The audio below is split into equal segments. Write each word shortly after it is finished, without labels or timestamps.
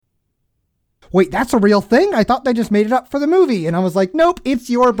wait, that's a real thing? I thought they just made it up for the movie. And I was like, nope, it's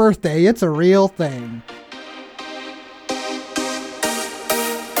your birthday. It's a real thing.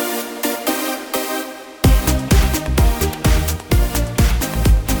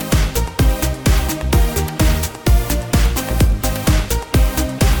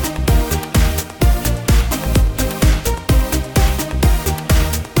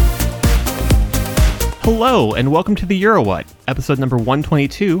 Hello, and welcome to the Euro What, episode number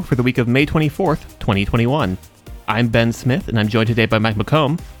 122 for the week of May 24th, 2021. I'm Ben Smith, and I'm joined today by Mike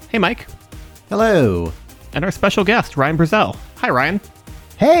McComb. Hey, Mike. Hello. And our special guest, Ryan Brazel. Hi, Ryan.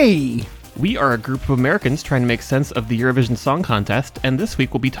 Hey. We are a group of Americans trying to make sense of the Eurovision Song Contest, and this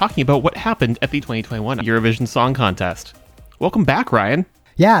week we'll be talking about what happened at the 2021 Eurovision Song Contest. Welcome back, Ryan.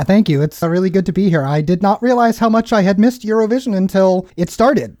 Yeah, thank you. It's really good to be here. I did not realize how much I had missed Eurovision until it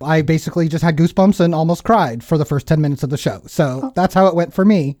started. I basically just had goosebumps and almost cried for the first 10 minutes of the show. So that's how it went for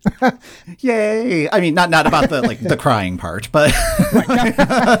me. Yay. I mean, not about the crying part, but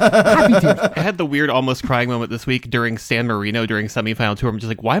Happy tears. I had the weird almost crying moment this week during San Marino during semifinal tour. I'm just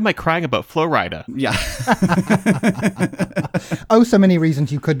like, why am I crying about Flo Rida? yeah. Oh, so many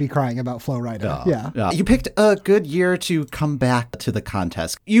reasons you could be crying about Flo Rida. Yeah. You picked a good year to come back to the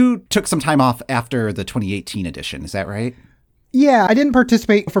contest. You took some time off after the 2018 edition, is that right? Yeah, I didn't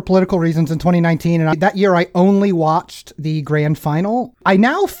participate for political reasons in 2019, and that year I only watched the grand final. I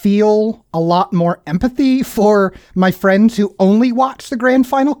now feel a lot more empathy for my friends who only watch the grand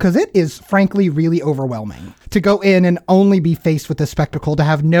final, because it is frankly really overwhelming to go in and only be faced with this spectacle, to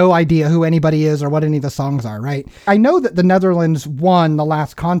have no idea who anybody is or what any of the songs are, right? I know that the Netherlands won the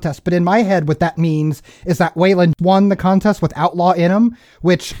last contest, but in my head, what that means is that Waylon won the contest with Outlaw in 'Em,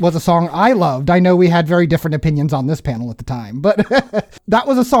 which was a song I loved. I know we had very different opinions on this panel at the time, but that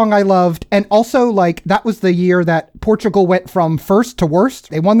was a song I loved. And also, that was the year that Portugal went from first to worst.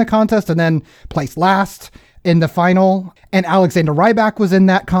 They won the contest and then placed last in the final. And Alexander Rybak was in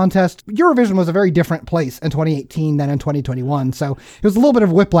that contest. Eurovision was a very different place in 2018 than in 2021. So it was a little bit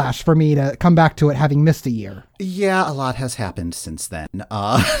of whiplash for me to come back to it, having missed a year. Yeah, a lot has happened since then.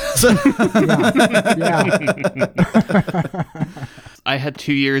 Yeah. I had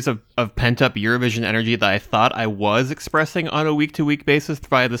 2 years of pent-up Eurovision energy that I thought I was expressing on a week-to-week basis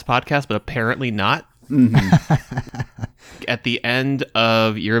via this podcast, but apparently not. Mm-hmm. At the end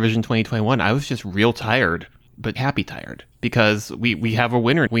of Eurovision 2021, I was just real tired, but happy tired, because we have a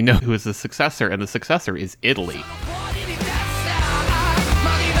winner. We know who is the successor, and the successor is Italy.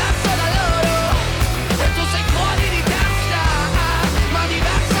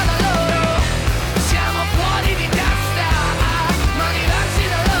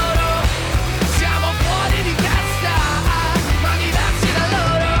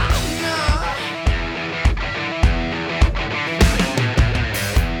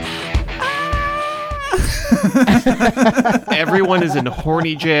 Everyone is in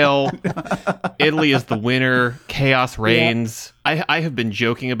horny jail. Italy is the winner. Chaos reigns. Yeah. I have been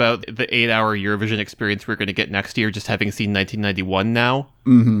joking about the 8-hour Eurovision experience we're going to get next year, just having seen 1991 now.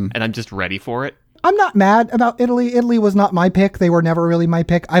 Mm-hmm. And I'm just ready for it. I'm not mad about Italy. Italy was not my pick. They were never really my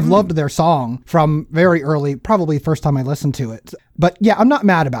pick. I've loved their song from very early, probably the first time I listened to it. But yeah, I'm not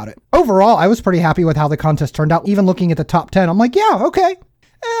mad about it. Overall, I was pretty happy with how the contest turned out. Even looking at the top 10, I'm like, yeah, okay.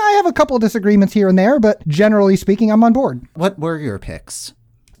 I have a couple of disagreements here and there, but generally speaking, I'm on board. What were your picks?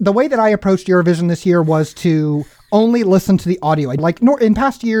 The way that I approached Eurovision this year was to only listen to the audio. In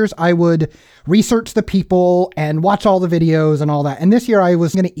past years, I would research the people and watch all the videos and all that. And this year, I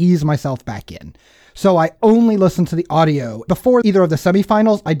was going to ease myself back in. So I only listened to the audio. Before either of the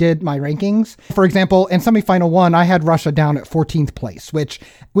semifinals, I did my rankings. For example, in semifinal 1, I had Russia down at 14th place, which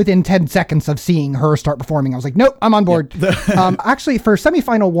within 10 seconds of seeing her start performing, I was like, nope, I'm on board. Actually, for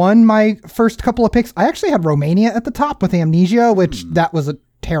semifinal 1, my first couple of picks, I actually had Romania at the top with Amnesia, which that was a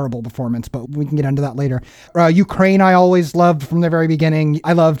terrible performance, but we can get into that later. Ukraine, I always loved from the very beginning.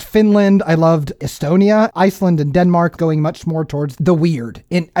 I loved Finland. I loved Estonia, Iceland, and Denmark, going much more towards the weird,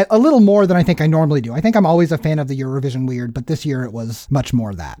 in a little more than I think I normally do. I think I'm always a fan of the Eurovision weird, but this year it was much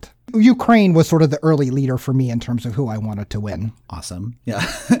more that. Ukraine was sort of the early leader for me in terms of who I wanted to win. Awesome. Yeah.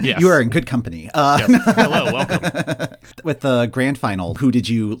 Yes. You are in good company. Yes. Hello, welcome. With the grand final, who did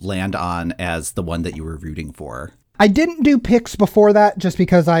you land on as the one that you were rooting for? I didn't do picks before that just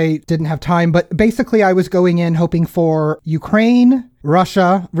because I didn't have time, but basically I was going in hoping for Ukraine.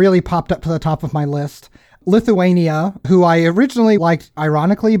 Russia really popped up to the top of my list. Lithuania, who I originally liked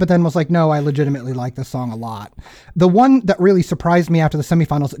ironically, but then was like, no, I legitimately like this song a lot. The one that really surprised me after the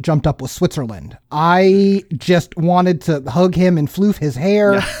semifinals that jumped up was Switzerland. I just wanted to hug him and floof his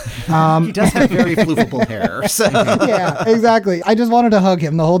hair. Yeah. He does have very floofable hair. So. Yeah, exactly. I just wanted to hug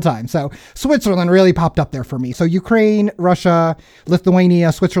him the whole time. So Switzerland really popped up there for me. So Ukraine, Russia,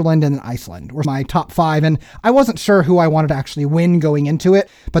 Lithuania, Switzerland, and Iceland were my top 5. And I wasn't sure who I wanted to actually win going into it,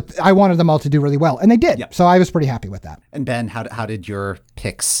 but I wanted them all to do really well. And they did. Yep. So I was pretty happy with that. And Ben, how did your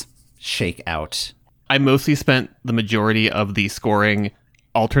picks shake out? I mostly spent the majority of the scoring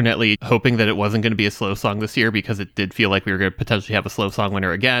alternately hoping that it wasn't going to be a slow song this year, because it did feel like we were going to potentially have a slow song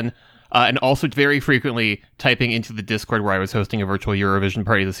winner again. And also very frequently typing into the Discord where I was hosting a virtual Eurovision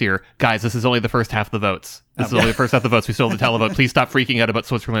party this year, guys, this is only the first half of the votes. This is only the first half of the votes. We still have the televote. Please stop freaking out about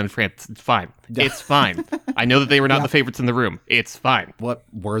Switzerland and France. It's fine. It's fine. I know that they were not the favorites in the room. It's fine. What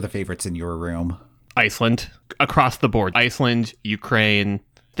were the favorites in your room? Iceland, across the board. Iceland, Ukraine,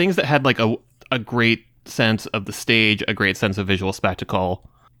 things that had like a great sense of the stage, a great sense of visual spectacle.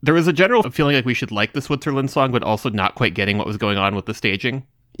 There was a general feeling like we should like the Switzerland song, but also not quite getting what was going on with the staging.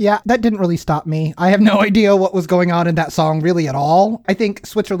 Yeah, that didn't really stop me. I have no idea what was going on in that song really at all. I think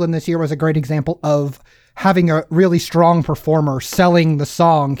Switzerland this year was a great example of having a really strong performer selling the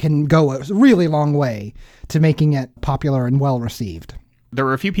song can go a really long way to making it popular and well received. There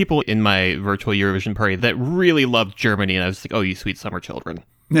were a few people in my virtual Eurovision party that really loved Germany, and I was like, oh, you sweet summer children.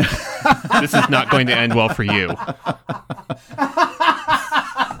 This is not going to end well for you.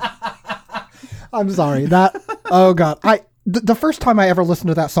 I'm sorry. Oh God. The first time I ever listened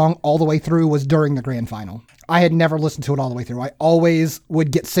to that song all the way through was during the grand final. I had never listened to it all the way through. I always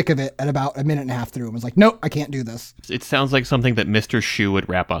would get sick of it at about a minute and a half through and was like, nope, I can't do this. It sounds like something that Mr. Shu would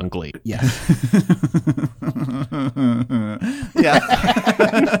rap on Glee. Yes. Yeah.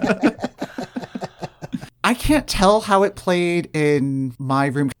 I can't tell how it played in my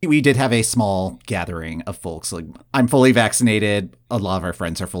room. We did have a small gathering of folks. Like, I'm fully vaccinated. A lot of our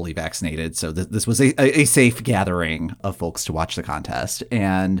friends are fully vaccinated. So this was a safe gathering of folks to watch the contest.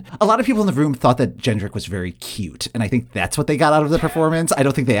 And a lot of people in the room thought that Jendrik was very cute. And I think that's what they got out of the performance. I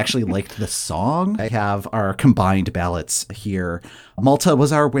don't think they actually liked the song. I have our combined ballots here. Malta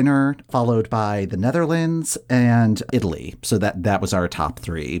was our winner, followed by the Netherlands and Italy. So that was our top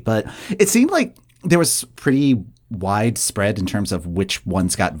 3. But it seemed like there was pretty widespread in terms of which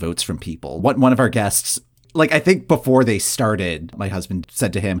ones got votes from people. One of our guests, like, I think before they started, my husband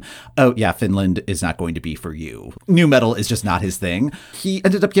said to him, oh yeah, Finland is not going to be for you. New metal is just not his thing. He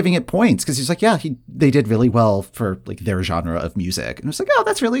ended up giving it points because he's like, yeah, they did really well for like their genre of music. And I was like, oh,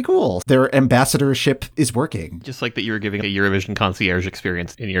 that's really cool. Their ambassadorship is working. Just like that you were giving a Eurovision concierge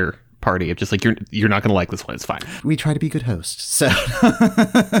experience in your party of just like, you're not going to like this one. It's fine. We try to be good hosts. So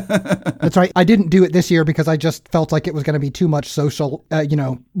that's right. I didn't do it this year because I just felt like it was going to be too much social,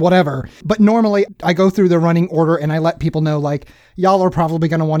 whatever. But normally I go through the running order and I let people know, like, y'all are probably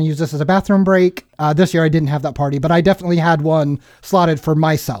going to want to use this as a bathroom break. This year I didn't have that party, but I definitely had one slotted for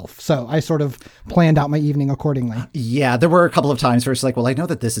myself. So I sort of planned out my evening accordingly. Yeah, there were a couple of times where it's like, well, I know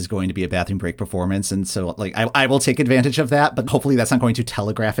that this is going to be a bathroom break performance. And so like, I will take advantage of that, but hopefully that's not going to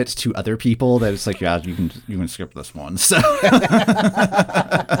telegraph it to other people that it's like, yeah, you can skip this one. So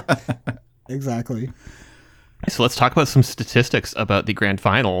exactly. So let's talk about some statistics about the grand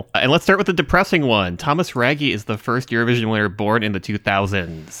final. And let's start with the depressing one. Thomas Raggi is the first Eurovision winner born in the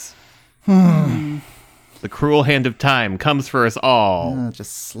 2000s. The cruel hand of time comes for us all.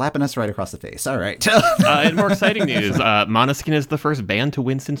 Just slapping us right across the face. All right. In more exciting news, Måneskin is the first band to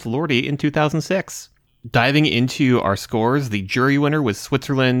win since Lordi in 2006. Diving into our scores, the jury winner was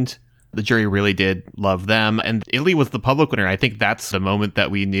Switzerland. The jury really did love them. And Italy was the public winner. I think that's the moment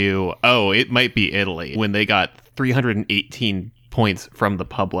that we knew, oh, it might be Italy, when they got 318 points from the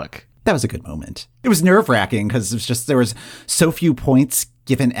public. That was a good moment. It was nerve-wracking because it was just, there was so few points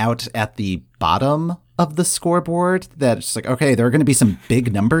given out at the bottom of the scoreboard that it's like, okay, there are going to be some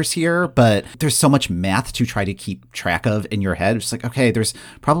big numbers here, but there's so much math to try to keep track of in your head. It's like, okay, there's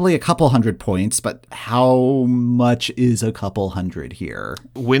probably a couple hundred points, but how much is a couple hundred here?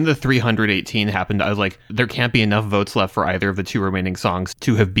 When the 318 happened, I was like, there can't be enough votes left for either of the 2 remaining songs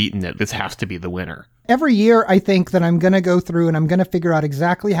to have beaten it. This has to be the winner. Every year, I think that I'm going to go through and I'm going to figure out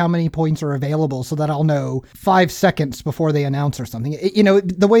exactly how many points are available so that I'll know 5 seconds before they announce or something.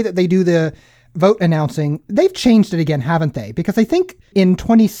 The way that they do the vote announcing, they've changed it again, haven't they? Because I think in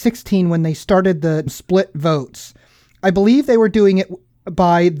 2016, when they started the split votes, I believe they were doing it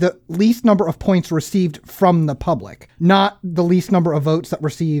by the least number of points received from the public, not the least number of votes that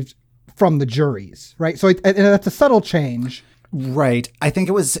received from the juries, right? So and that's a subtle change. Right. I think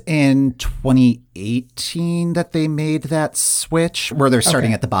it was in 2018 that they made that switch where they're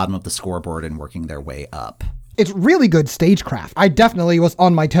starting at the bottom of the scoreboard and working their way up. It's really good stagecraft. I definitely was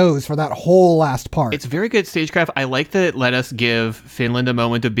on my toes for that whole last part. It's very good stagecraft. I like that it let us give Finland a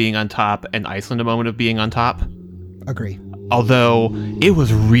moment of being on top and Iceland a moment of being on top. Agree. Although it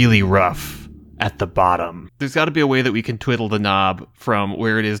was really rough at the bottom. There's got to be a way that we can twiddle the knob from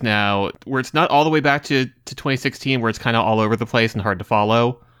where it is now, where it's not all the way back to 2016, where it's kind of all over the place and hard to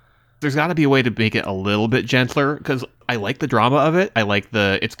follow. There's got to be a way to make it a little bit gentler, because I like the drama of it. I like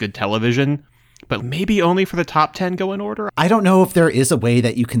it's good television, but maybe only for the top 10 go in order. I don't know if there is a way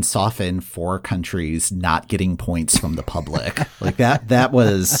that you can soften 4 countries not getting points from the public. Like that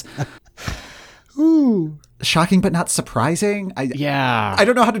was... Ooh. Shocking, but not surprising. I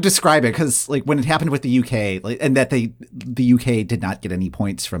don't know how to describe it, because like when it happened with the UK, and that the UK did not get any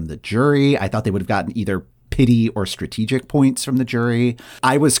points from the jury, I thought they would have gotten either pity or strategic points from the jury.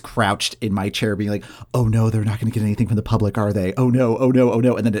 I was crouched in my chair being like, oh no, they're not going to get anything from the public, are they? Oh no, oh no, oh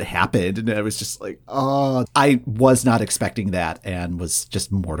no. And then it happened, and I was just like, oh, I was not expecting that and was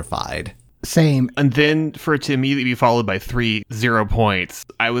just mortified. Same. And then for it to immediately be followed by 3 0 points,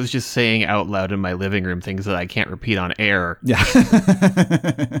 I was just saying out loud in my living room things that I can't repeat on air. Yeah.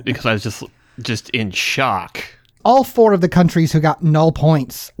 Because I was just in shock. All 4 of the countries who got null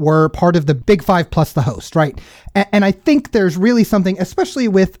points were part of the Big Five plus the host, right? And I think there's really something, especially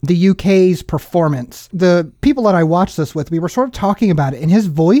with the UK's performance. The people that I watched this with, we were sort of talking about it, and his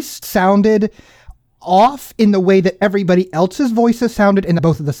voice sounded off in the way that everybody else's voices sounded in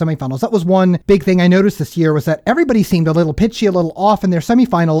both of the semifinals. That was one big thing I noticed this year, was that everybody seemed a little pitchy, a little off in their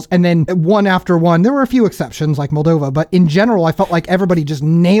semifinals, and then one after one. There were a few exceptions like Moldova, but in general, I felt like everybody just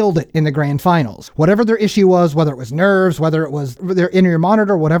nailed it in the grand finals. Whatever their issue was, whether it was nerves, whether it was their in-ear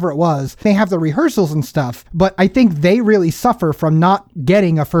monitor, whatever it was, they have the rehearsals and stuff, but I think they really suffer from not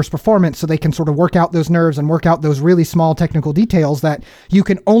getting a first performance, so they can sort of work out those nerves and work out those really small technical details that you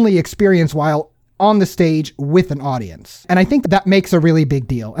can only experience while on the stage with an audience. And I think that makes a really big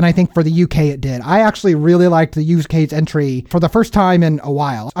deal. And I think for the UK it did. I actually really liked the UK's entry for the first time in a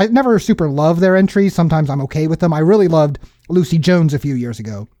while. I never super loved their entries. Sometimes I'm okay with them. I really loved Lucy Jones a few years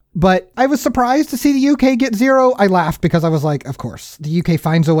ago. But I was surprised to see the UK get 0. I laughed because I was like, of course, the UK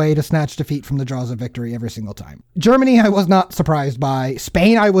finds a way to snatch defeat from the jaws of victory every single time. Germany, I was not surprised by.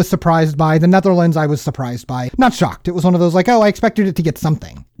 Spain, I was surprised by. The Netherlands, I was surprised by. Not shocked. It was one of those like, oh, I expected it to get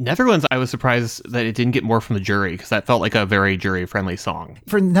something. Netherlands, I was surprised that it didn't get more from the jury, because that felt like a very jury-friendly song.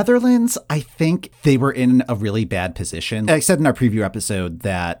 For Netherlands, I think they were in a really bad position. I said in our preview episode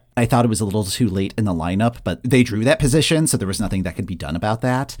that I thought it was a little too late in the lineup, but they drew that position, so there was nothing that could be done about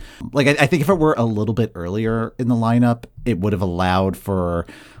that. Like, I think if it were a little bit earlier in the lineup, it would have allowed for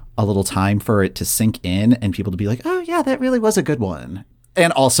a little time for it to sink in and people to be like, oh yeah, that really was a good one.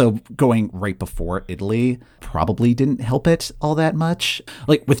 And also going right before Italy probably didn't help it all that much.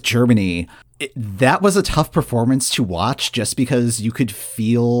 Like with Germany, that was a tough performance to watch just because you could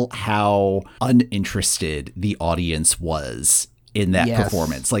feel how uninterested the audience was in that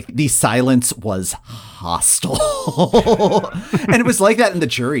performance. Like the silence was hostile. And it was like that in the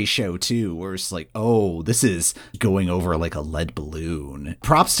jury show too, where it's like, oh, this is going over like a lead balloon.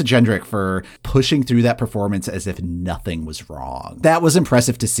 Props to Jendrik for pushing through that performance as if nothing was wrong. That was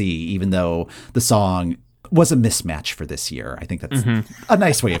impressive to see, even though the song was a mismatch for this year. I think that's a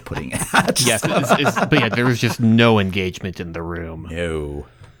nice way of putting it. Yes, but yeah, there was just no engagement in the room. No.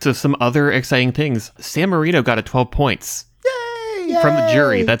 So some other exciting things. San Marino got a 12 points. Yay! From the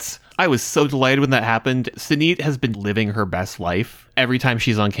jury. I was so delighted when that happened. Sunit has been living her best life. Every time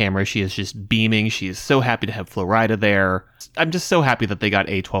she's on camera, she is just beaming. She is so happy to have Florida there. I'm just so happy that they got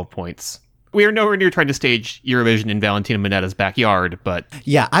 12 points. We are nowhere near trying to stage Eurovision in Valentina Monetta's backyard, but...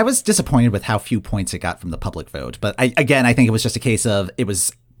 Yeah, I was disappointed with how few points it got from the public vote. But I think it was just a case of it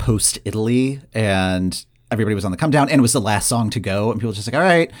was post-Italy and everybody was on the come down and it was the last song to go. And people were just like, all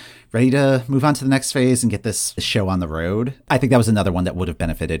right, ready to move on to the next phase and get this show on the road. I think that was another one that would have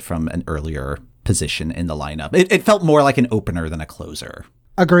benefited from an earlier position in the lineup. It felt more like an opener than a closer.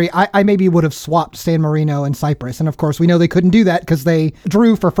 Agree. I maybe would have swapped San Marino and Cyprus. And of course, we know they couldn't do that because they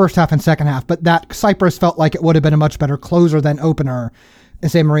drew for first half and second half. But that Cyprus felt like it would have been a much better closer than opener.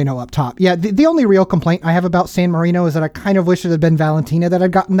 And San Marino up top. Yeah, the only real complaint I have about San Marino is that I kind of wish it had been Valentina that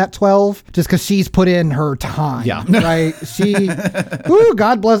had gotten that 12, just because she's put in her time. Yeah. Right?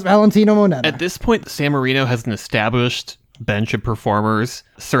 God bless Valentina Monetta. At this point, San Marino has an established bench of performers.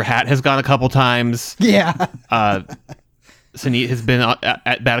 Sir Hat has gone a couple times. Yeah. Sunit has been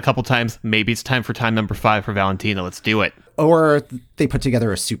at bat a couple times. Maybe it's time for time number 5 for Valentina. Let's do it. Or they put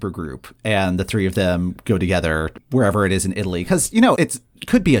together a super group and the three of them go together wherever it is in Italy. Because, it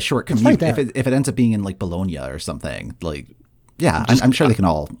could be a short commute if it ends up being in like Bologna or something. Like, yeah, I'm sure they can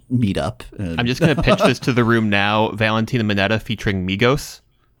all meet up. I'm just going to pitch this to the room now. Valentina Minetta featuring Migos.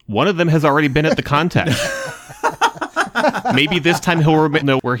 One of them has already been at the contest. Maybe this time he'll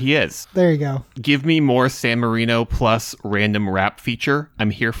know where he is. There you go. Give me more San Marino plus random rap feature. I'm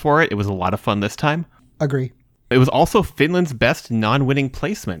here for it. It was a lot of fun this time. Agree. It was also Finland's best non-winning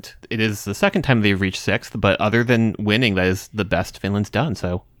placement. It is the second time they've reached 6th, but other than winning, that is the best Finland's done.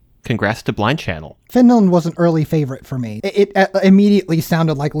 So congrats to Blind Channel. Finland was an early favorite for me. It immediately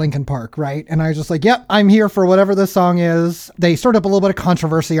sounded like Linkin Park, right? And I was just like, yep, I'm here for whatever this song is. They stirred up a little bit of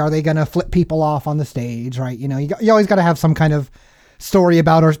controversy. Are they going to flip people off on the stage, right? You always got to have some kind of story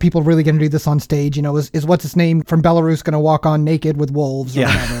about, are people really going to do this on stage? Is what's his name from Belarus going to walk on naked with wolves or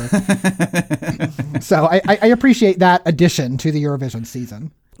whatever? So I appreciate that addition to the Eurovision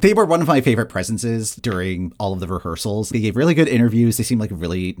season. They were one of my favorite presences during all of the rehearsals. They gave really good interviews. They seemed like a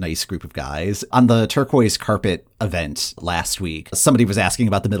really nice group of guys. On the turquoise carpet event last week, somebody was asking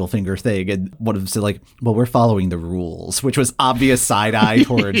about the middle finger thing, and one of them said, like, well, we're following the rules, which was obvious side-eye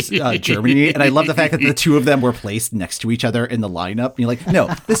towards Germany. And I love the fact that the two of them were placed next to each other in the lineup. And you're like,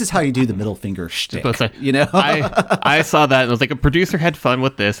 no, this is how you do the middle finger shtick. I saw that and I was like, a producer had fun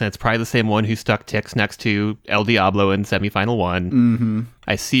with this, and it's probably the same one who stuck Tix next to El Diablo in semifinal 1. Mm-hmm.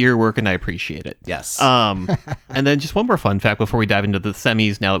 I see your work and I appreciate it. Yes. And then just one more fun fact before we dive into the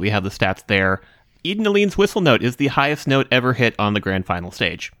semis, now that we have the stats there. Eden Aline's whistle note is the highest note ever hit on the grand final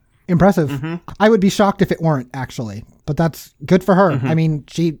stage. Impressive. Mm-hmm. I would be shocked if it weren't, actually. But that's good for her. Mm-hmm. I mean,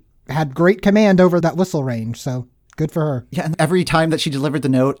 she had great command over that whistle range, so good for her. Yeah, and every time that she delivered the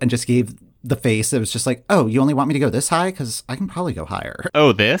note and just gave the face, it was just like, oh, you only want me to go this high? Because I can probably go higher.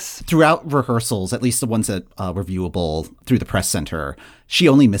 Oh, this? Throughout rehearsals, at least the ones that were viewable through the press center, she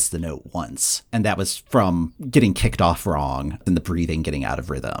only missed the note once. And that was from getting kicked off wrong and the breathing getting out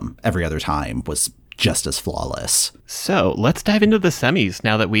of rhythm. Every other time was just as flawless. So let's dive into the semis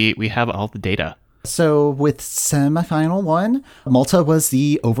now that we have all the data. So with semifinal 1, Malta was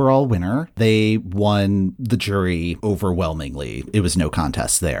the overall winner. They won the jury overwhelmingly. It was no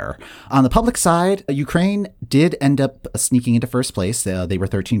contest there. On the public side, Ukraine did end up sneaking into first place. They were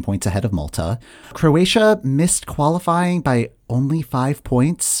 13 points ahead of Malta. Croatia missed qualifying by only 5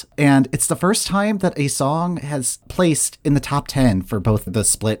 points. And it's the first time that a song has placed in the top 10 for both the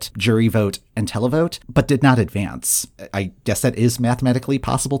split jury vote and televote, but did not advance. I guess that is mathematically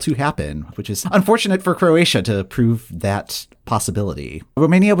possible to happen, which is unfortunate for Croatia to prove that possibility.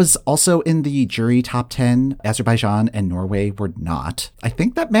 Romania was also in the jury top 10. Azerbaijan and Norway were not. I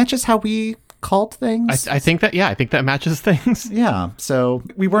think that matches how we called things. I think that matches things. Yeah, so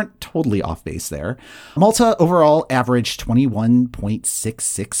we weren't totally off base there. Malta overall averaged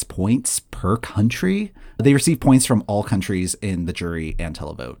 21.66 points per country. They received points from all countries in the jury and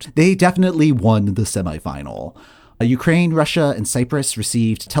televote. They definitely won the semifinal. Ukraine, Russia, and Cyprus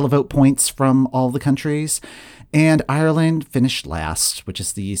received televote points from all the countries. And Ireland finished last, which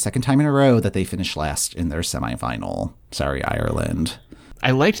is the second time in a row that they finished last in their semifinal. Sorry, Ireland.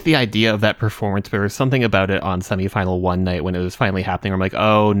 I liked the idea of that performance, but there was something about it on semifinal 1 night when it was finally happening. I'm like,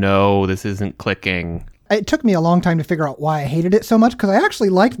 oh no, this isn't clicking. It took me a long time to figure out why I hated it so much, because I actually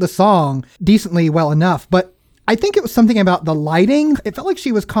liked the song decently well enough, but I think it was something about the lighting. It felt like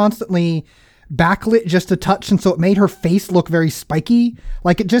she was constantly backlit just a touch, and so it made her face look very spiky.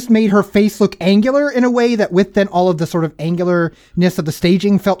 Like, it just made her face look angular in a way that, with then all of the sort of angularness of the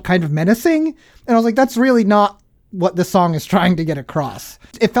staging, felt kind of menacing. And I was like, that's really not what the song is trying to get across.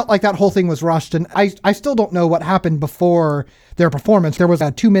 It felt like that whole thing was rushed, and I still don't know what happened before their performance. There was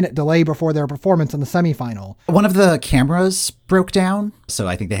a 2-minute delay before their performance in the semifinal. One of the cameras broke down, so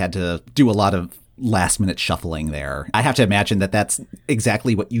I think they had to do a lot of last-minute shuffling there. I have to imagine that that's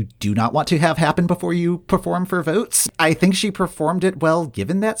exactly what you do not want to have happen before you perform for votes. I think she performed it well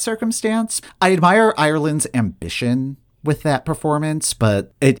given that circumstance. I admire Ireland's ambition with that performance,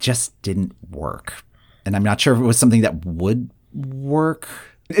 but it just didn't work. And I'm not sure if it was something that would work.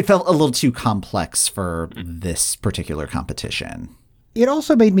 It felt a little too complex for this particular competition. It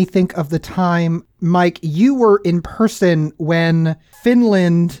also made me think of the time, Mike, you were in person when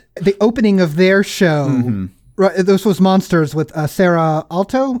Finland, the opening of their show, right, this was Monsters with Sarah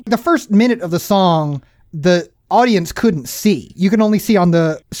Alto. The first minute of the song, the audience couldn't see. You can only see on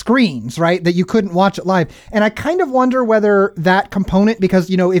the screens, right? That you couldn't watch it live. And I kind of wonder whether that component, because,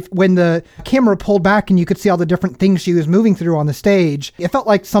 if when the camera pulled back and you could see all the different things she was moving through on the stage, it felt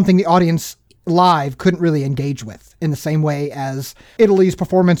like something the audience live couldn't really engage with in the same way as Italy's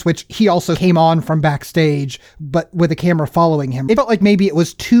performance, which he also came on from backstage, but with a camera following him. It felt like maybe it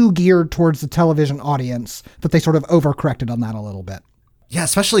was too geared towards the television audience, that they sort of overcorrected on that a little bit. Yeah,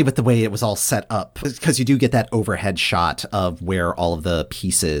 especially with the way it was all set up, because you do get that overhead shot of where all of the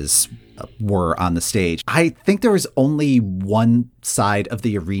pieces were on the stage. I think there was only one side of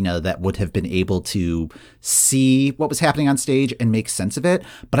the arena that would have been able to see what was happening on stage and make sense of it,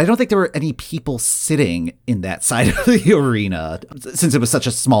 but I don't think there were any people sitting in that side of the arena since it was such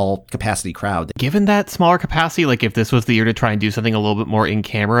a small capacity crowd. Given that smaller capacity, like if this was the year to try and do something a little bit more in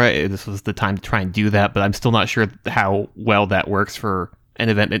camera, this was the time to try and do that, but I'm still not sure how well that works for an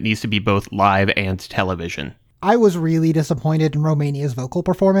event that needs to be both live and television. I was really disappointed in Romania's vocal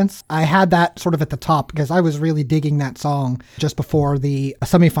performance. I had that sort of at the top because I was really digging that song just before the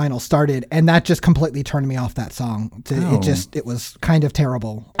semifinals started, and that just completely turned me off that song. It was kind of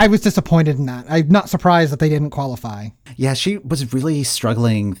terrible. I was disappointed in that. I'm not surprised that they didn't qualify. Yeah, she was really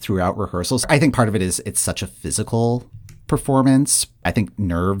struggling throughout rehearsals. I think part of it is it's such a physical performance. I think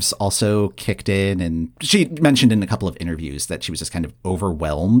nerves also kicked in, and she mentioned in a couple of interviews that she was just kind of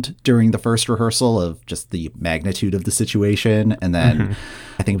overwhelmed during the first rehearsal of just the magnitude of the situation, and then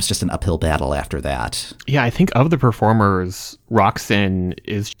I think it was just an uphill battle after that. Yeah, I think of the performers, Roxanne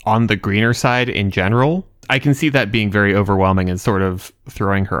is on the greener side in general. I can see that being very overwhelming and sort of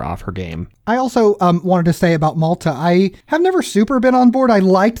throwing her off her game. I also wanted to say about Malta, I have never super been on board. I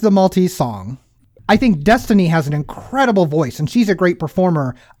liked the Maltese song. I think Destiny has an incredible voice, and she's a great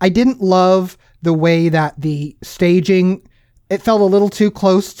performer. I didn't love the way that the staging, it felt a little too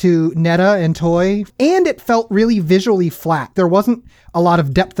close to Netta and Toy, and it felt really visually flat. There wasn't a lot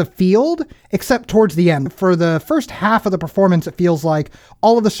of depth of field, except towards the end. For the first half of the performance, it feels like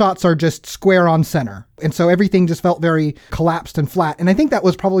all of the shots are just square on center. And so everything just felt very collapsed and flat. And I think that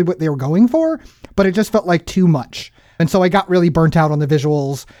was probably what they were going for, but it just felt like too much. And so I got really burnt out on the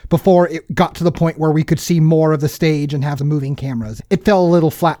visuals before it got to the point where we could see more of the stage and have the moving cameras. It fell a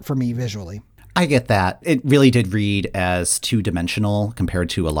little flat for me visually. I get that. It really did read as two-dimensional compared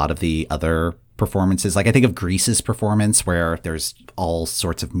to a lot of the other performances. Like I think of Greece's performance where there's all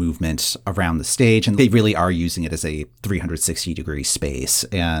sorts of movement around the stage and they really are using it as a 360-degree space.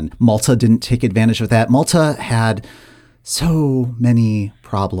 And Malta didn't take advantage of that. Malta had so many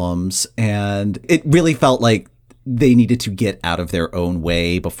problems and it really felt like they needed to get out of their own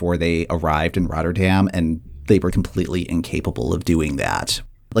way before they arrived in Rotterdam, and they were completely incapable of doing that.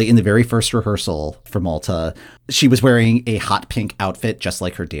 Like in the very first rehearsal for Malta, she was wearing a hot pink outfit just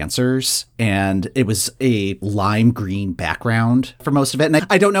like her dancers, and it was a lime green background for most of it. And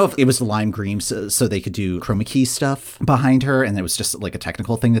I don't know if it was the lime green so they could do chroma key stuff behind her, and it was just like a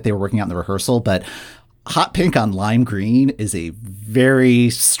technical thing that they were working out in the rehearsal, but hot pink on lime green is a very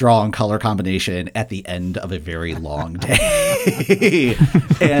strong color combination at the end of a very long day.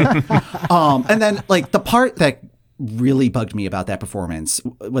 and then like the part that really bugged me about that performance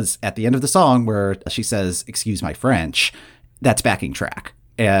was at the end of the song where she says, "Excuse my French." That's backing track.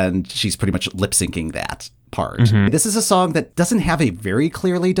 And she's pretty much lip syncing that part. This is a song that doesn't have a very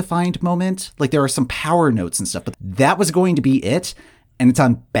clearly defined moment. Like there are some power notes and stuff, but that was going to be it. And it's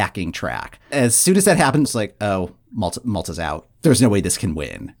on backing track. As soon as that happens, it's like, oh, Malta's out. There's no way this can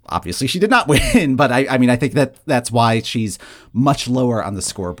win. Obviously, she did not win, but I mean, I think that's why she's much lower on the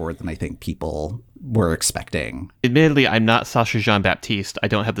scoreboard than I think people were expecting. Admittedly, I'm not Sacha Jean-Baptiste. I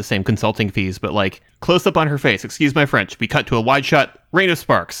don't have the same consulting fees, but like, close up on her face, excuse my French, we cut to a wide shot, rain of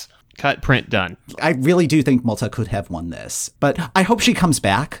sparks. Cut, print, done. I really do think Malta could have won this, but I hope she comes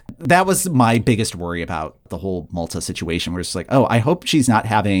back. That was my biggest worry about the whole Malta situation, where it's like, oh, I hope she's not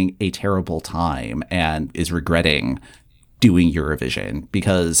having a terrible time and is regretting doing Eurovision,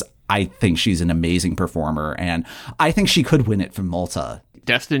 because I think she's an amazing performer and I think she could win it from Malta.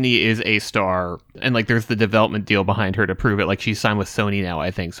 Destiny is a star, and like there's the development deal behind her to prove it. Like she's signed with Sony now,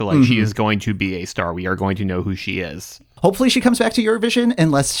 I think. So like she is going to be a star. We are going to know who she is. Hopefully she comes back to Eurovision,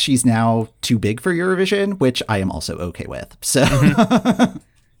 unless she's now too big for Eurovision, which I am also okay with. So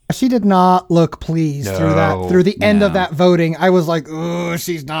she did not look pleased through the end of that voting. I was like, oh,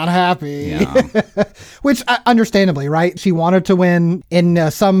 she's not happy. Yeah. Which understandably, right? She wanted to win.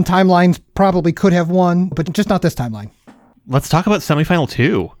 In some timelines probably could have won, but just not this timeline. Let's talk about semifinal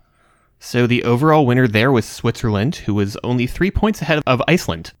 2. So the overall winner there was Switzerland, who was only 3 points ahead of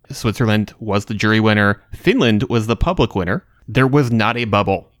Iceland. Switzerland was the jury winner. Finland was the public winner. There was not a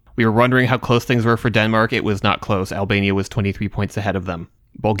bubble. We were wondering how close things were for Denmark. It was not close. Albania was 23 points ahead of them.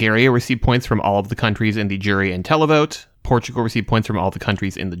 Bulgaria received points from all of the countries in the jury and televote. Portugal received points from all the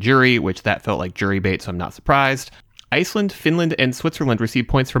countries in the jury, which that felt like jury bait, so I'm not surprised. Iceland, Finland, and Switzerland received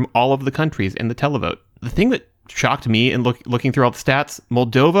points from all of the countries in the televote. The thing that shocked me in looking through all the stats,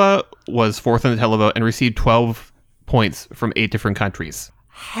 Moldova was fourth in the televote and received 12 points from 8 different countries.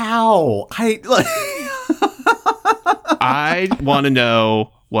 How? I want to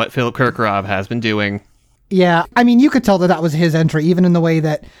know what Philip Kirkorov has been doing. Yeah, I mean, you could tell that that was his entry, even in the way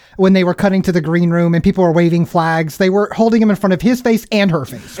that when they were cutting to the green room and people were waving flags, they were holding him in front of his face and her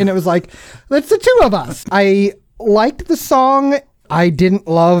face. And it was like, that's the two of us. I liked the song. I didn't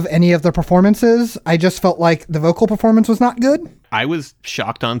love any of the performances. I just felt like the vocal performance was not good. I was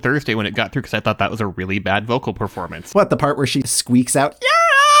shocked on Thursday when it got through because I thought that was a really bad vocal performance. What, the part where she squeaks out,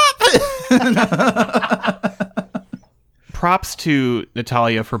 Props to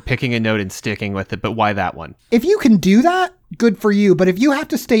Natalia for picking a note and sticking with it, but why that one? If you can do that, good for you. But if you have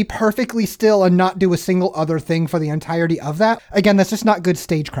to stay perfectly still and not do a single other thing for the entirety of that, again, that's just not good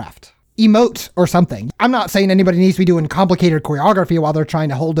stagecraft. Emote or something. I'm not saying anybody needs to be doing complicated choreography while they're trying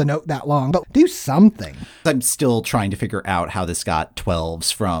to hold a note that long, but do something. I'm still trying to figure out how this got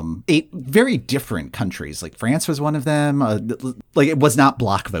 12s from 8 very different countries. Like France was one of them. Like it was not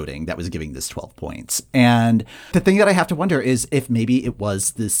block voting that was giving this 12 points. And the thing that I have to wonder is if maybe it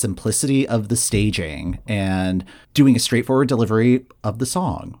was the simplicity of the staging and doing a straightforward delivery of the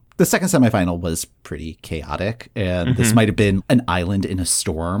song. The second semifinal was pretty chaotic, and this might have been an island in a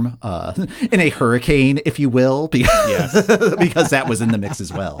storm, in a hurricane, if you will, because, because that was in the mix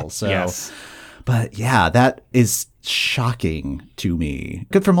as well. So, Yes. But yeah, that is shocking to me.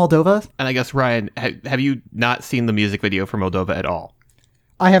 Good for Moldova. And I guess, Ryan, have you not seen the music video for Moldova at all?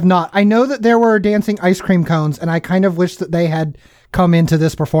 I have not. I know that there were dancing ice cream cones, and I kind of wish that they had come into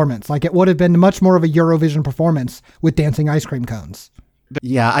this performance. Like, it would have been much more of a Eurovision performance with dancing ice cream cones.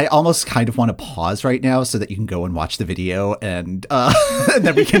 Yeah, I almost kind of want to pause right now so that you can go and watch the video and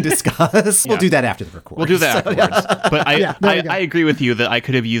then we can discuss. We'll do that after the recording. We'll do that afterwards. But I agree with you that I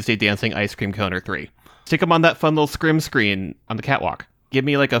could have used a dancing ice cream cone or 3. Stick them on that fun little scrim screen on the catwalk. Give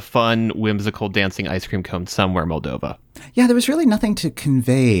me like a fun, whimsical dancing ice cream cone somewhere, Moldova. Yeah, there was really nothing to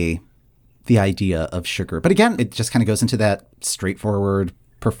convey the idea of sugar. But again, it just kind of goes into that straightforward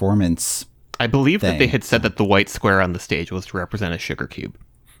performance. I believe that they thing. had said that the white square on the stage was to represent a sugar cube.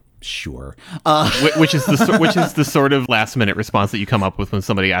 Sure. Which is the sort of last minute response that you come up with when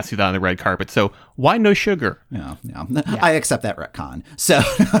somebody asks you that on the red carpet. So why no sugar? Yeah. I accept that retcon. So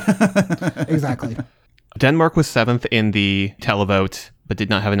Exactly. Denmark was 7th in the televote, but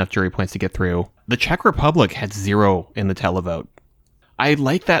did not have enough jury points to get through. The Czech Republic had 0 in the televote. I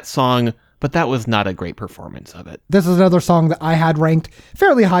like that song, but that was not a great performance of it. This is another song that I had ranked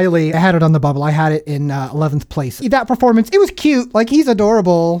fairly highly. I had it on the bubble. I had it in 11th place. That performance, it was cute. Like, he's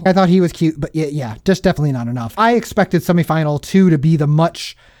adorable. I thought he was cute, but yeah, just definitely not enough. I expected semifinal 2 to be the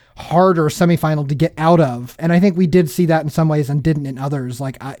much harder semifinal to get out of. And I think we did see that in some ways and didn't in others.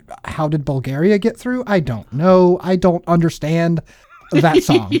 Like, how did Bulgaria get through? I don't know. I don't understand that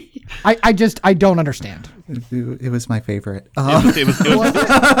song. I don't understand. it was my favorite. It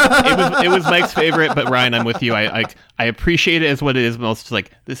was Mike's favorite, but Ryan, I'm with you. I appreciate it as what it is most.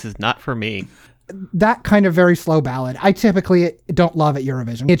 Like, this is not for me. That kind of very slow ballad, I typically don't love at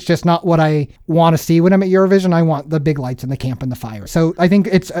Eurovision. It's just not what I want to see when I'm at Eurovision. I want the big lights and the camp and the fire. So I think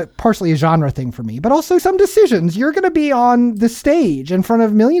it's partially a genre thing for me, but also some decisions. You're going to be on the stage in front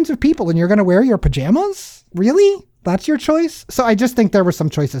of millions of people and you're going to wear your pajamas? Really? That's your choice? So I just think there were some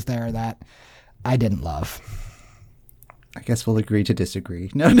choices there that I didn't love. I guess we'll agree to disagree.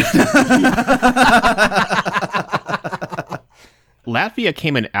 No. Latvia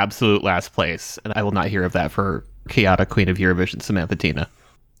came in absolute last place, and I will not hear of that for chaotic queen of Eurovision, Samantha Tina.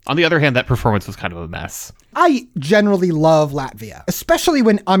 On the other hand, that performance was kind of a mess. I generally love Latvia, especially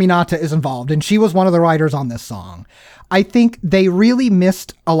when Aminata is involved, and she was one of the writers on this song. I think they really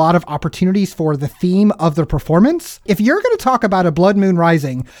missed a lot of opportunities for the theme of their performance. If you're going to talk about a blood moon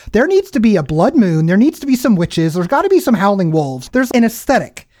rising, there needs to be a blood moon, there needs to be some witches, there's got to be some howling wolves. There's an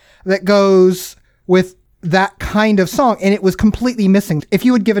aesthetic that goes with that kind of song, and it was completely missing. If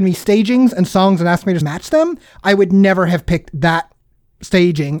you had given me stagings and songs and asked me to match them, I would never have picked that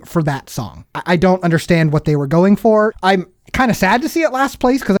staging for that song. I don't understand what they were going for. I'm kind of sad to see it last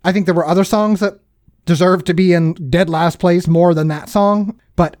place because I think there were other songs that deserved to be in dead last place more than that song,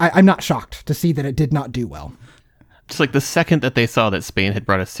 but I'm not shocked to see that it did not do well. Just like the second that they saw that Spain had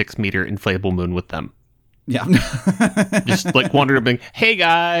brought a 6-meter inflatable moon with them. Yeah. Just like wondering, hey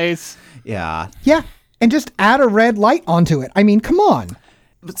guys. Yeah. Yeah. And just add a red light onto it. I mean, come on.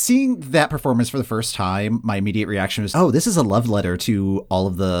 But seeing that performance for the first time, my immediate reaction was, oh, this is a love letter to all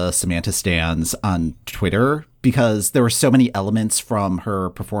of the Samantha stans on Twitter because there were so many elements from her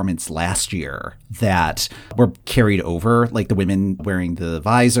performance last year that were carried over, like the women wearing the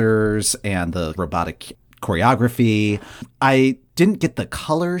visors and the robotic choreography. I didn't get the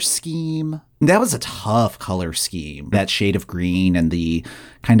color scheme. That was a tough color scheme. That shade of green and the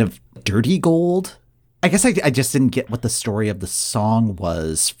kind of dirty gold. I guess I just didn't get what the story of the song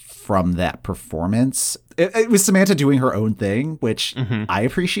was from that performance. It was Samantha doing her own thing, which I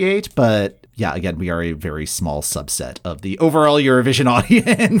appreciate, but yeah, again, we are a very small subset of the overall Eurovision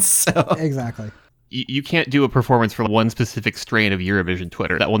audience. So. Exactly. You can't do a performance for one specific strain of Eurovision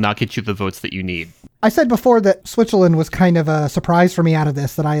Twitter. That will not get you the votes that you need. I said before that Switzerland was kind of a surprise for me out of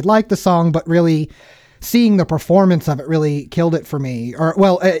this, that I liked the song, but really seeing the performance of it really killed it for me. Or,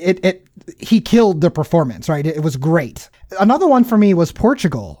 well, he killed the performance, right? It was great. Another one for me was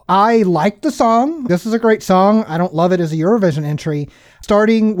Portugal. I liked the song. This is a great song. I don't love it as a Eurovision entry.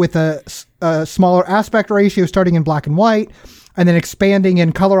 Starting with a smaller aspect ratio, starting in black and white, and then expanding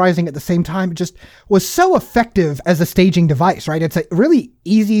and colorizing at the same time, it just was so effective as a staging device, right? It's a really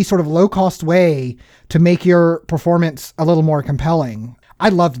easy, sort of low-cost way to make your performance a little more compelling. I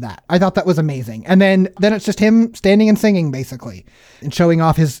loved that. I thought that was amazing. And then it's just him standing and singing, basically, and showing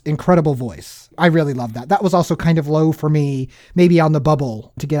off his incredible voice. I really loved that. That was also kind of low for me, maybe on the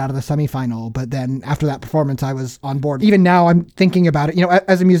bubble to get out of the semifinal. But then after that performance, I was on board. Even now, I'm thinking about it. You know,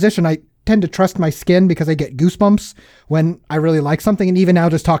 as a musician, I tend to trust my skin because I get goosebumps when I really like something. And even now,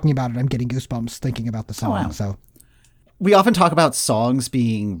 just talking about it, I'm getting goosebumps thinking about the song. Oh, wow. So we often talk about songs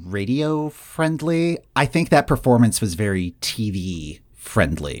being radio friendly. I think that performance was very TV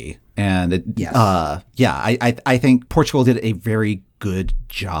friendly. And yes. I think Portugal did a very good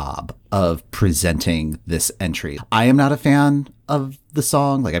job of presenting this entry. I am not a fan of the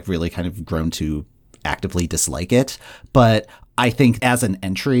song. Like, I've really kind of grown to actively dislike it, but I think as an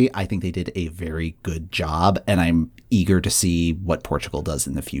entry, I think they did a very good job, and I'm eager to see what Portugal does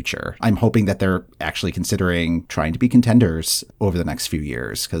in the future. I'm hoping that they're actually considering trying to be contenders over the next few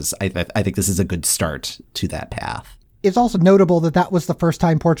years, because I think this is a good start to that path. It's also notable that that was the first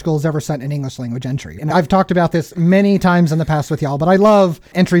time Portugal has ever sent an English language entry. And I've talked about this many times in the past with y'all, but I love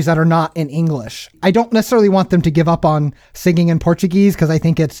entries that are not in English. I don't necessarily want them to give up on singing in Portuguese, because I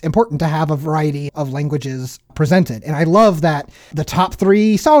think it's important to have a variety of languages presented. And I love that the top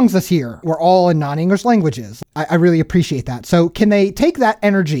 3 songs this year were all in non-English languages. I really appreciate that. So can they take that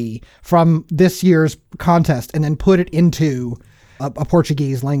energy from this year's contest and then put it into a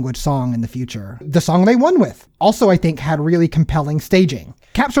Portuguese language song in the future? The song they won with also, I think, had really compelling staging.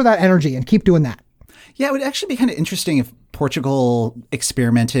 Capture that energy and keep doing that. Yeah, it would actually be kind of interesting if Portugal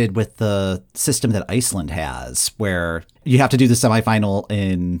experimented with the system that Iceland has, where you have to do the semifinal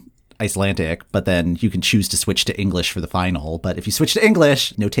in Icelandic, but then you can choose to switch to English for the final. But if you switch to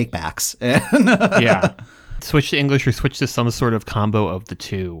English, no takebacks. Yeah. Switch to English or switch to some sort of combo of the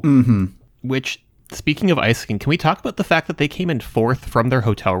two. Mm-hmm. Which, speaking of Iceland, can we talk about the fact that they came in 4th from their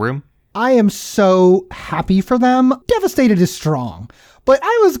hotel room? I am so happy for them. Devastated is strong, but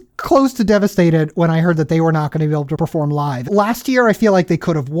I was close to devastated when I heard that they were not going to be able to perform live. Last year, I feel like they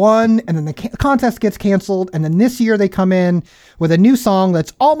could have won, and then the contest gets canceled, and then this year they come in with a new song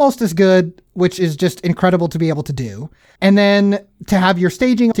that's almost as good, which is just incredible to be able to do. And then to have your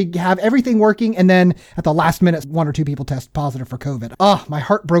staging, to have everything working, and then at the last minute, 1 or 2 people test positive for COVID. Oh, my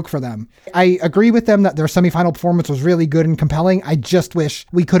heart broke for them. I agree with them that their semifinal performance was really good and compelling. I just wish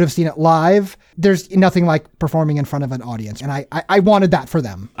we could have seen it live. There's nothing like performing in front of an audience, and I wanted that for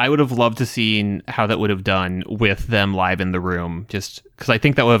them. I would have loved to seen how that would have done with them live in the room, just because I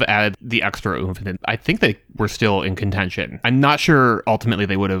think that would have added the extra oomph. And I think they were still in contention. I'm not sure ultimately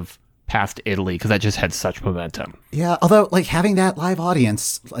they would have past Italy, because that just had such momentum. Yeah, although like having that live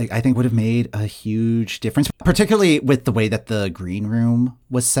audience, like I think would have made a huge difference, particularly with the way that the green room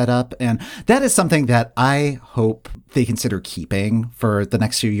was set up. And that is something that I hope they consider keeping for the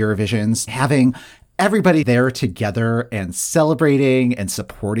next few Eurovisions, having everybody there together and celebrating and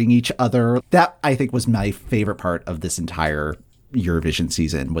supporting each other. That I think was my favorite part of this entire Eurovision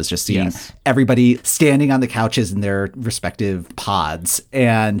season, was just seeing everybody standing on the couches in their respective pods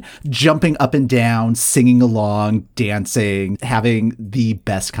and jumping up and down, singing along, dancing, having the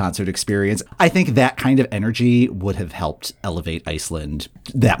best concert experience. I think that kind of energy would have helped elevate Iceland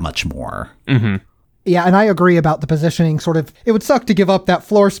that much more. Mm-hmm. Yeah, and I agree about the positioning. Sort of, it would suck to give up that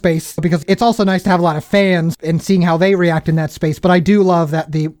floor space, because it's also nice to have a lot of fans and seeing how they react in that space. But I do love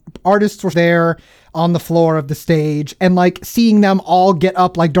that the artists were there on the floor of the stage, and like seeing them all get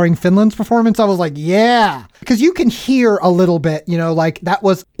up like during Finland's performance, I was like, yeah, because you can hear a little bit, you know, like that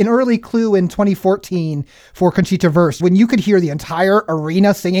was an early clue in 2014 for Conchita Wurst. When you could hear the entire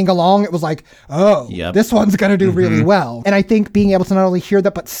arena singing along, it was like, oh, this one's going to do really well. And I think being able to not only hear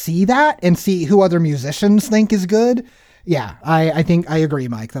that, but see that and see who other musicians think is good. Yeah, I think I agree,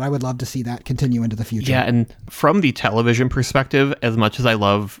 Mike, that I would love to see that continue into the future. Yeah, and from the television perspective, as much as I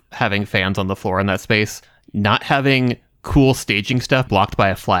love having fans on the floor in that space, not having cool staging stuff blocked by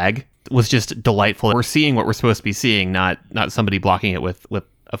a flag was just delightful. We're seeing what we're supposed to be seeing, not somebody blocking it with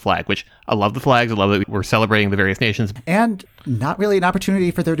a flag, which I love the flags. I love that we're celebrating the various nations. And not really an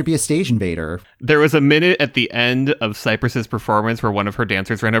opportunity for there to be a stage invader. There was a minute at the end of Cypress's performance where one of her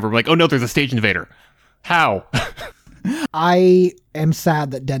dancers ran over like, oh no, there's a stage invader. How? I am sad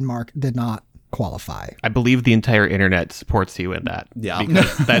that Denmark did not qualify. I believe the entire internet supports you in that. Yeah.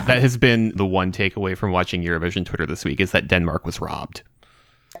 Because that has been the one takeaway from watching Eurovision Twitter this week is that Denmark was robbed.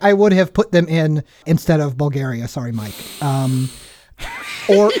 I would have put them in instead of Bulgaria. Sorry, Mike.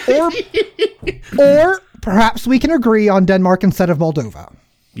 Or perhaps we can agree on Denmark instead of Moldova.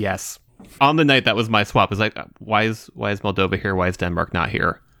 Yes. On the night, that was my swap. It was like, why is Moldova here? Why is Denmark not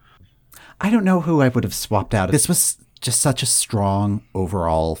here? I don't know who I would have swapped out. This was just such a strong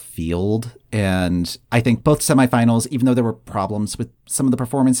overall field. And I think both semifinals, even though there were problems with some of the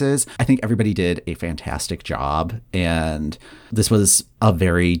performances, I think everybody did a fantastic job. And this was a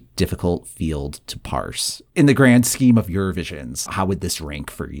very difficult field to parse. In the grand scheme of Eurovisions, how would this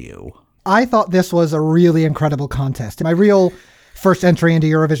rank for you? I thought this was a really incredible contest. My real first entry into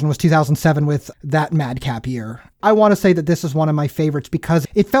Eurovision was 2007 with that madcap year. I want to say that this is one of my favorites because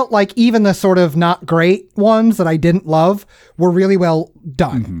it felt like even the sort of not great ones that I didn't love were really well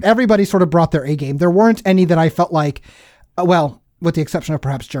done. Mm-hmm. Everybody sort of brought their A game. There weren't any that I felt like, well, with the exception of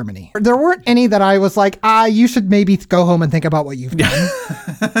perhaps Germany. There weren't any that I was like, you should maybe go home and think about what you've done.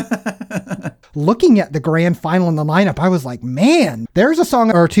 Looking at the grand final in the lineup, I was like, man, there's a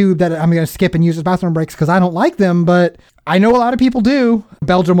song or two that I'm going to skip and use as bathroom breaks because I don't like them, but I know a lot of people do.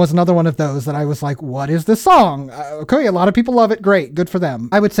 Belgium was another one of those that I was like, what is this song? Okay, a lot of people love it. Great. Good for them.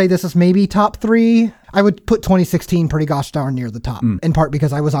 I would say this is maybe top 3. I would put 2016 pretty gosh darn near the top, in part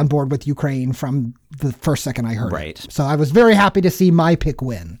because I was on board with Ukraine from the first second I heard it. So I was very happy to see my pick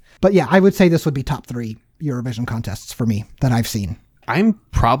win. But yeah, I would say this would be top 3 Eurovision contests for me that I've seen. I'm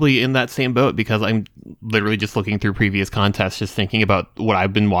probably in that same boat because I'm literally just looking through previous contests, just thinking about what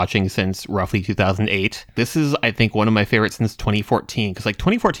I've been watching since roughly 2008. This is, I think, one of my favorites since 2014 because like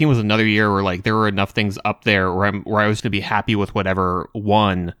 2014 was another year where like there were enough things up there where I was going to be happy with whatever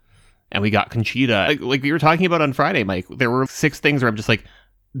won. And we got Conchita. Like we were talking about on Friday, Mike, there were 6 things where I'm just like,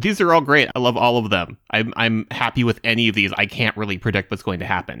 these are all great. I love all of them. I'm happy with any of these. I can't really predict what's going to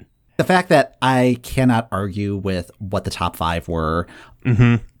happen. The fact that I cannot argue with what the top 5 were,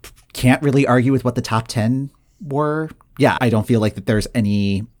 can't really argue with what the top 10 were. Yeah, I don't feel like that there's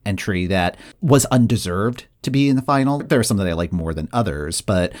any entry that was undeserved to be in the final. There are some that I like more than others,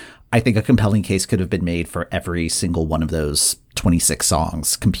 but I think a compelling case could have been made for every single one of those 26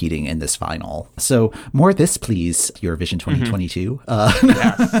 songs competing in this final. So more of this, please, Eurovision 2022.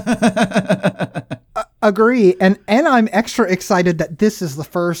 Agree. And I'm extra excited that this is the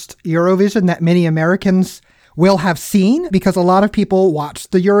first Eurovision that many Americans will have seen because a lot of people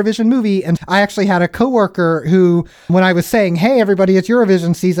watched the Eurovision movie. And I actually had a coworker who, when I was saying, hey, everybody, it's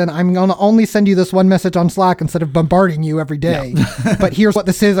Eurovision season, I'm going to only send you this one message on Slack instead of bombarding you every day. No. But here's what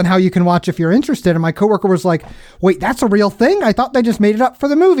this is and how you can watch if you're interested. And my coworker was like, wait, that's a real thing? I thought they just made it up for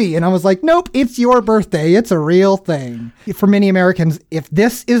the movie. And I was like, nope, it's your birthday. It's a real thing. For many Americans, if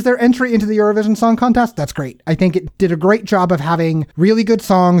this is their entry into the Eurovision Song Contest, that's great. I think it did a great job of having really good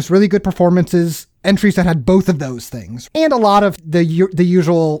songs, really good performances, entries that had both of those things, and a lot of the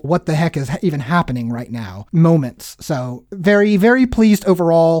usual what the heck is even happening right now moments. So very, very pleased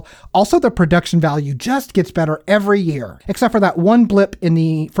overall. Also, the production value just gets better every year, except for that one blip in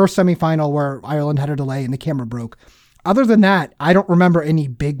the first semifinal where Ireland had a delay and the camera broke. Other than that, I don't remember any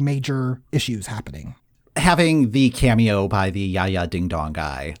big major issues happening. Having the cameo by the Yaya Ding Dong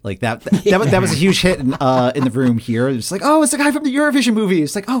guy, like that was a huge hit in the room here. It's like, oh, it's the guy from the Eurovision movie.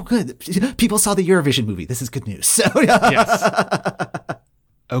 It's like, oh, good. People saw the Eurovision movie. This is good news. So, yes.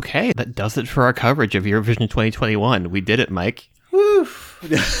 Okay, that does it for our coverage of Eurovision 2021. We did it, Mike. Woo.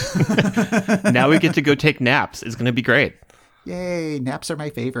 Now we get to go take naps. It's going to be great. Yay, naps are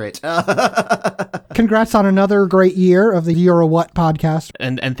my favorite. Congrats on another great year of the Euro What podcast.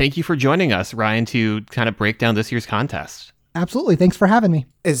 And thank you for joining us, Ryan, to kind of break down this year's contest. Absolutely. Thanks for having me.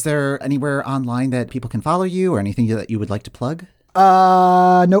 Is there anywhere online that people can follow you or anything that you would like to plug?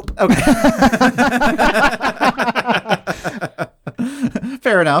 Nope. Okay.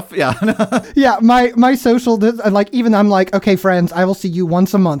 Fair enough. Yeah. Yeah, my social, like, even I'm like, okay, friends, I will see you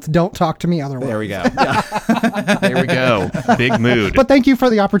once a month. Don't talk to me otherwise. There we go. Yeah. There we go. Big mood. But thank you for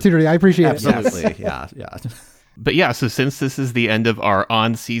the opportunity. I appreciate it. Absolutely. Yeah. But yeah, so since this is the end of our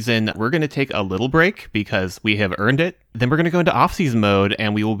on season, we're going to take a little break because we have earned it. Then we're going to go into off season mode,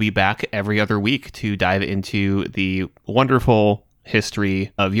 and we will be back every other week to dive into the wonderful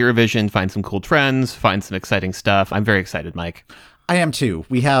history of Eurovision, find some cool trends, find some exciting stuff. I'm very excited, Mike. I am too.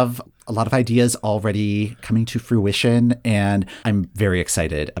 We have a lot of ideas already coming to fruition, and I'm very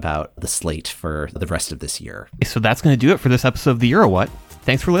excited about the slate for the rest of this year. So that's going to do it for this episode of The Euro What.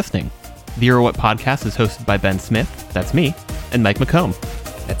 Thanks for listening. The Euro What podcast is hosted by Ben Smith, that's me, and Mike McComb.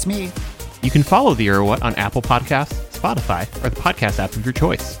 That's me. You can follow The Euro What on Apple Podcasts, Spotify, or the podcast app of your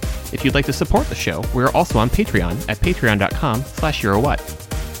choice. If you'd like to support the show, we are also on Patreon at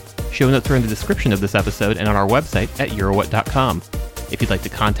patreon.com/EuroWhat. Show notes are in the description of this episode and on our website at eurowhat.com. If you'd like to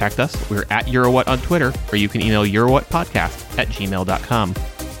contact us, we're at EuroWhat on Twitter, or you can email eurowhatpodcast@gmail.com.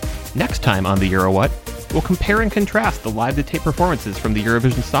 Next time on The Euro What, we'll compare and contrast the live-to-tape performances from the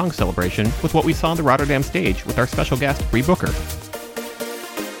Eurovision Song Celebration with what we saw on the Rotterdam stage with our special guest, Brie Booker.